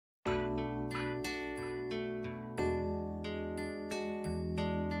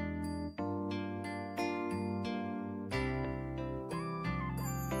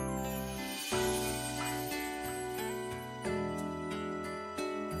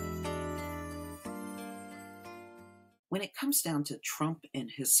when it comes down to Trump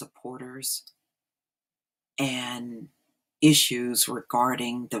and his supporters and issues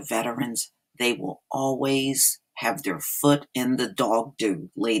regarding the veterans, they will always have their foot in the dog do,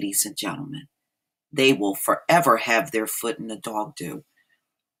 ladies and gentlemen. They will forever have their foot in the dog do.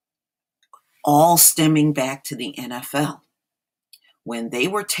 All stemming back to the NFL. When they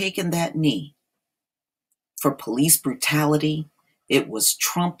were taking that knee for police brutality, it was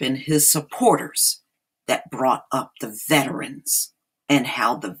Trump and his supporters that brought up the veterans and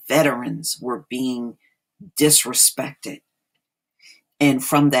how the veterans were being disrespected. And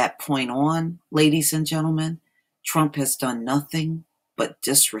from that point on, ladies and gentlemen, Trump has done nothing but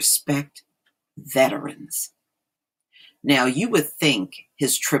disrespect veterans. Now, you would think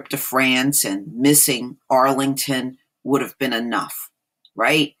his trip to France and missing Arlington would have been enough,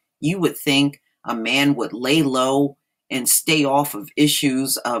 right? You would think a man would lay low and stay off of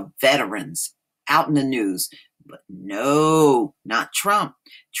issues of veterans out in the news. But no, not Trump.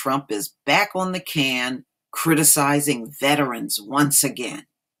 Trump is back on the can criticizing veterans once again.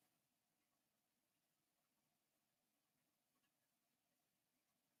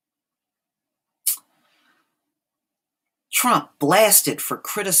 Trump blasted for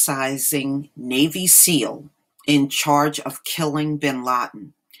criticizing Navy SEAL in charge of killing bin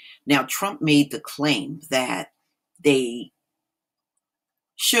Laden. Now, Trump made the claim that they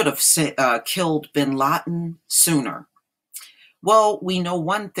should have killed bin Laden sooner. Well, we know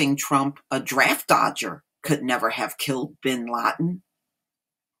one thing, Trump, a draft dodger, could never have killed bin Laden.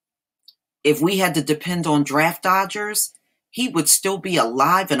 If we had to depend on draft dodgers, he would still be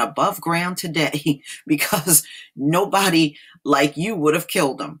alive and above ground today because nobody like you would have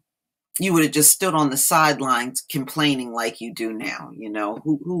killed him. You would have just stood on the sidelines complaining like you do now. You know,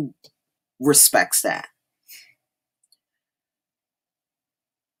 who respects that?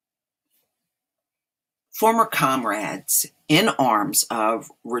 Former comrades in arms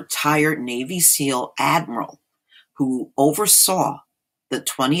of retired Navy SEAL Admiral who oversaw the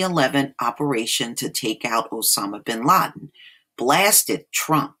 2011 operation to take out Osama bin Laden blasted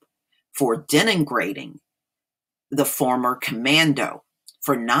Trump for denigrating the former commando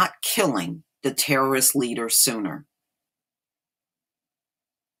for not killing the terrorist leader sooner.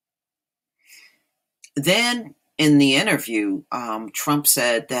 Then in the interview, Trump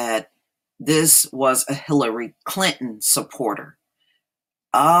said that this was a Hillary Clinton supporter.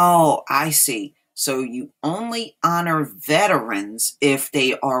 Oh, I see. So you only honor veterans if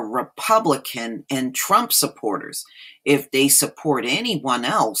they are Republican and Trump supporters. If they support anyone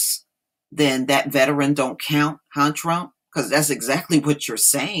else, then that veteran don't count, huh, Trump? Because that's exactly what you're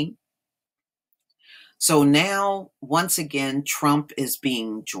saying. So now, once again, Trump is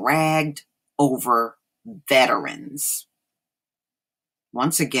being dragged over veterans.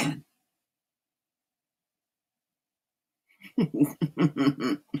 Once again.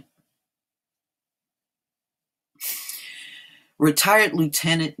 Retired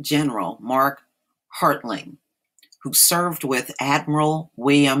Lieutenant General Mark Hartling, who served with Admiral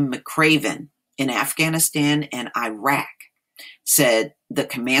William McRaven in Afghanistan and Iraq, said the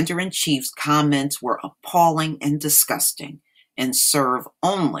commander-in-chief's comments were appalling and disgusting and serve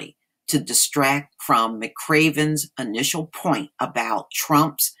only to distract from McRaven's initial point about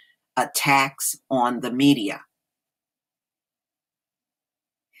Trump's attacks on the media.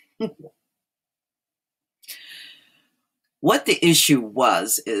 What the issue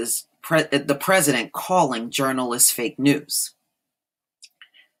was is the president calling journalists fake news.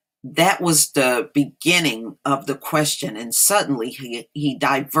 That was the beginning of the question, and suddenly he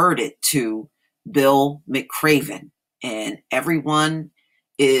diverted to Bill McRaven, and everyone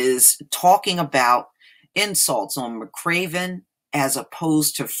is talking about insults on McRaven as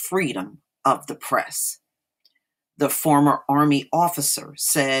opposed to freedom of the press. The former Army officer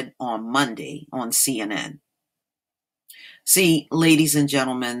said on Monday on CNN. See, ladies and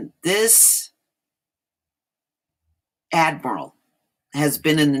gentlemen, this admiral has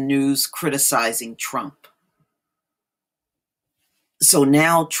been in the news criticizing Trump. So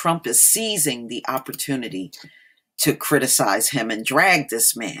now Trump is seizing the opportunity to criticize him and drag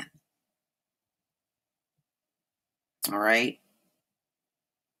this man. All right.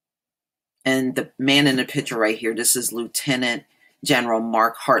 And the man in the picture right here, this is Lieutenant General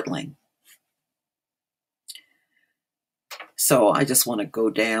Mark Hartling. So I just want to go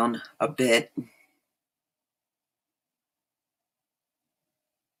down a bit.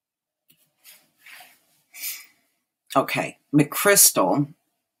 Okay, McChrystal,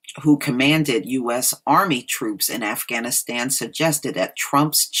 who commanded U.S. Army troops in Afghanistan, suggested that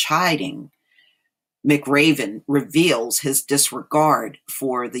Trump's chiding McRaven reveals his disregard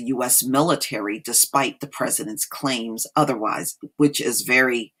for the U.S. military despite the president's claims otherwise, which is a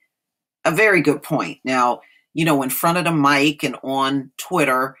very good point. Now, in front of the mic and on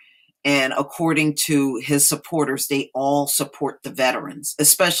Twitter, and according to his supporters, they all support the veterans,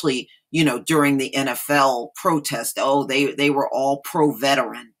 especially, during the NFL protest. Oh, they were all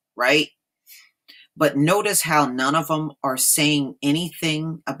pro-veteran, right? But notice how none of them are saying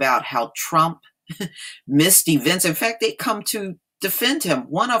anything about how Trump missed events. In fact, they come to defend him.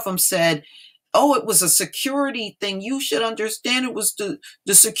 One of them said, oh, it was a security thing. You should understand it was the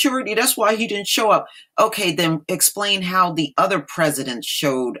security. That's why he didn't show up. Okay, then explain how the other presidents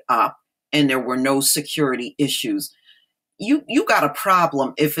showed up and there were no security issues. You got a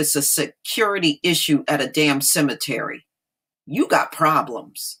problem if it's a security issue at a damn cemetery. You got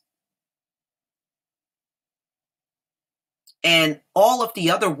problems. And all of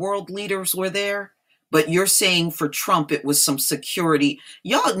the other world leaders were there, but you're saying for Trump it was some security.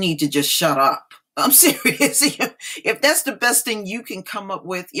 Y'all need to just shut up. I'm serious. If that's the best thing you can come up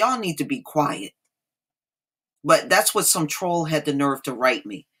with, y'all need to be quiet. But that's what some troll had the nerve to write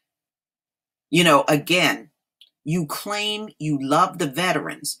me. Again, you claim you love the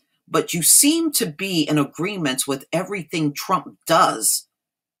veterans, but you seem to be in agreement with everything Trump does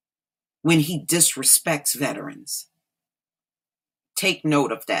when he disrespects veterans. Take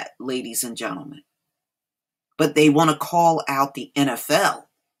note of that, ladies and gentlemen. But they want to call out the NFL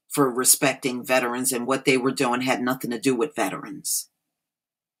for respecting veterans, and what they were doing had nothing to do with veterans.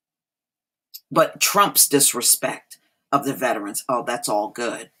 But Trump's disrespect of the veterans, oh, that's all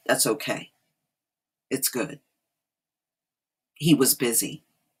good. That's okay. It's good. He was busy.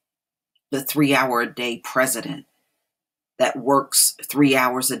 The 3-hour-a-day president that works 3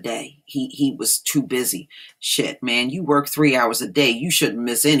 hours a day. He was too busy. Shit, man, you work 3 hours a day. You shouldn't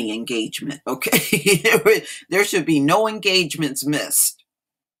miss any engagement, okay? There should be no engagements missed.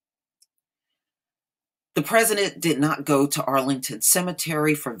 The president did not go to Arlington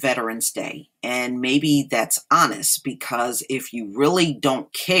Cemetery for Veterans Day. And maybe that's honest, because if you really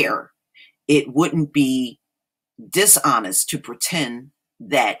don't care, it wouldn't be dishonest to pretend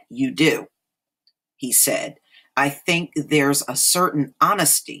that you do, he said. I think there's a certain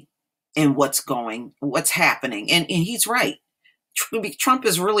honesty in what's happening. And he's right. Trump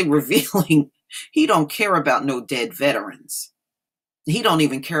is really revealing he don't care about no dead veterans. He don't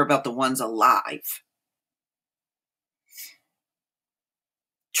even care about the ones alive.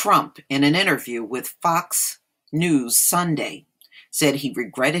 Trump, in an interview with Fox News Sunday, said he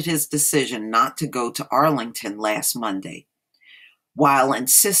regretted his decision not to go to Arlington last Monday, while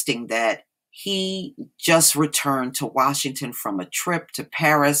insisting that he just returned to Washington from a trip to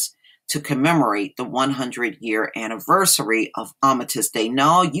Paris to commemorate the 100-year anniversary of Armistice Day.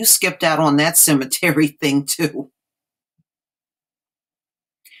 No, you skipped out on that cemetery thing too.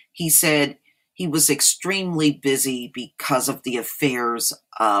 He said he was extremely busy because of the affairs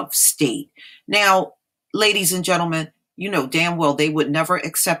of state. Now, ladies and gentlemen, you know damn well they would never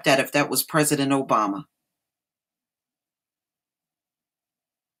accept that if that was President Obama.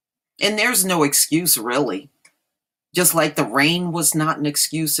 And there's no excuse, really. Just like the rain was not an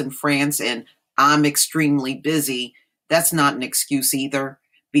excuse in France and I'm extremely busy, that's not an excuse either.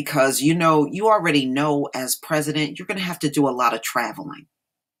 Because, you already know as president, you're going to have to do a lot of traveling.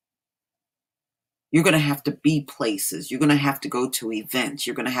 You're going to have to be places. You're going to have to go to events.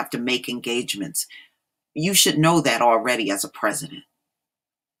 You're going to have to make engagements. You should know that already as a president.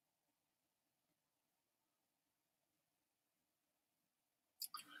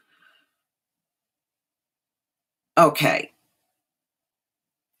 Okay.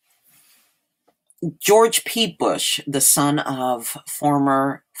 George P. Bush, the son of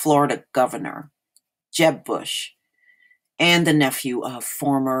former Florida Governor Jeb Bush, and the nephew of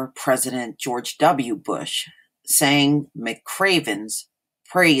former President George W. Bush, sang McRaven's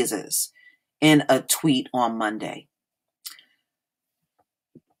praises in a tweet on Monday.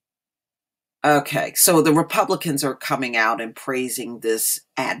 Okay, so the Republicans are coming out and praising this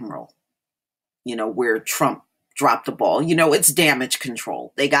admiral, where Trump dropped the ball. It's damage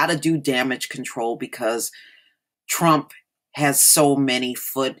control. They got to do damage control because Trump has so many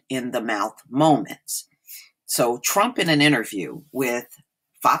foot in the mouth moments. So Trump, in an interview with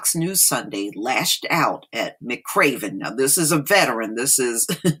Fox News Sunday, lashed out at McRaven. Now, this is a veteran. This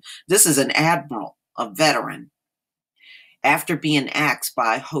is an admiral, a veteran. After being asked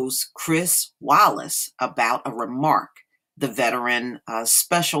by host Chris Wallace about a remark the veteran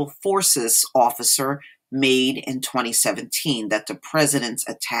special forces officer made in 2017, that the president's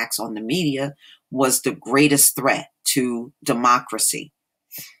attacks on the media was the greatest threat to democracy.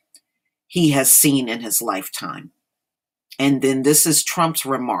 he has seen in his lifetime. And then this is Trump's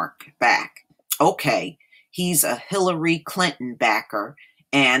remark back. Okay, he's a Hillary Clinton backer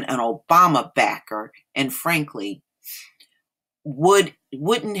and an Obama backer, and frankly, wouldn't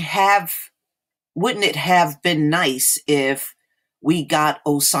it have been nice if we got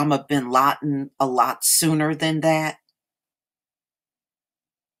Osama bin Laden a lot sooner than that?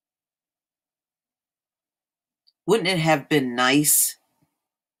 Wouldn't it have been nice,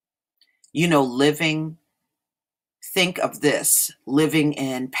 think of this, living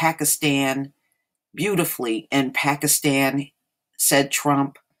in Pakistan, beautifully in Pakistan, said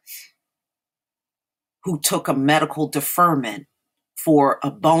Trump, who took a medical deferment for a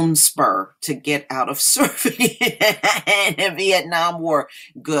bone spur to get out of serving in the Vietnam War.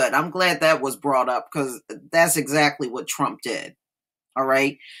 Good. I'm glad that was brought up because that's exactly what Trump did. All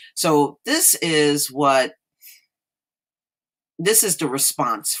right. So this is the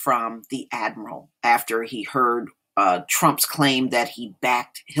response from the admiral after he heard Trump's claim that he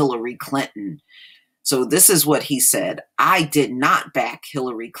backed Hillary Clinton. So this is what he said. I did not back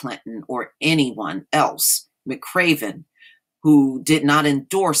Hillary Clinton or anyone else. McCraven, who did not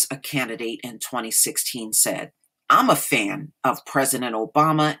endorse a candidate in 2016, said, I'm a fan of President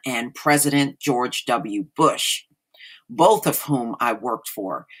Obama and President George W. Bush, both of whom I worked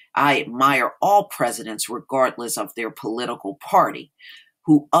for. I admire all presidents, regardless of their political party,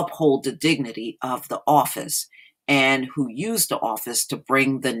 who uphold the dignity of the office and who use the office to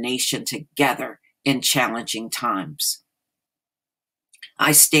bring the nation together in challenging times.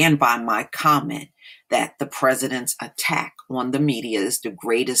 I stand by my comment that the president's attack on the media is the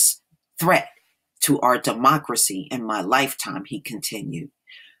greatest threat to our democracy in my lifetime, he continued.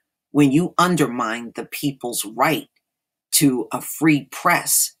 When you undermine the people's right to a free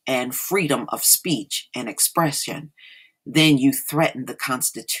press and freedom of speech and expression, then you threaten the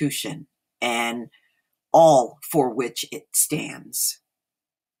Constitution and all for which it stands.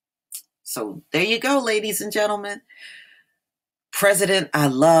 So there you go, ladies and gentlemen. President, I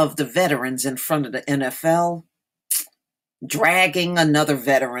love the veterans in front of the NFL, dragging another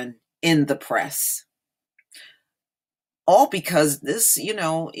veteran in the press. All because this,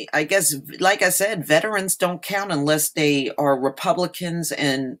 I guess, like I said, veterans don't count unless they are Republicans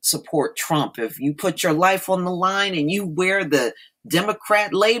and support Trump. If you put your life on the line and you wear the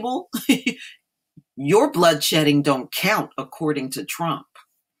Democrat label, your bloodshedding don't count according to Trump.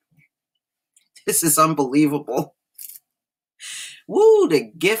 This is unbelievable. Woo,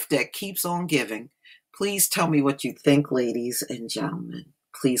 the gift that keeps on giving. Please tell me what you think, ladies and gentlemen.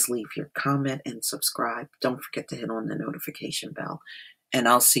 Please leave your comment and subscribe. Don't forget to hit on the notification bell. And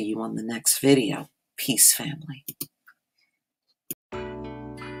I'll see you on the next video. Peace, family.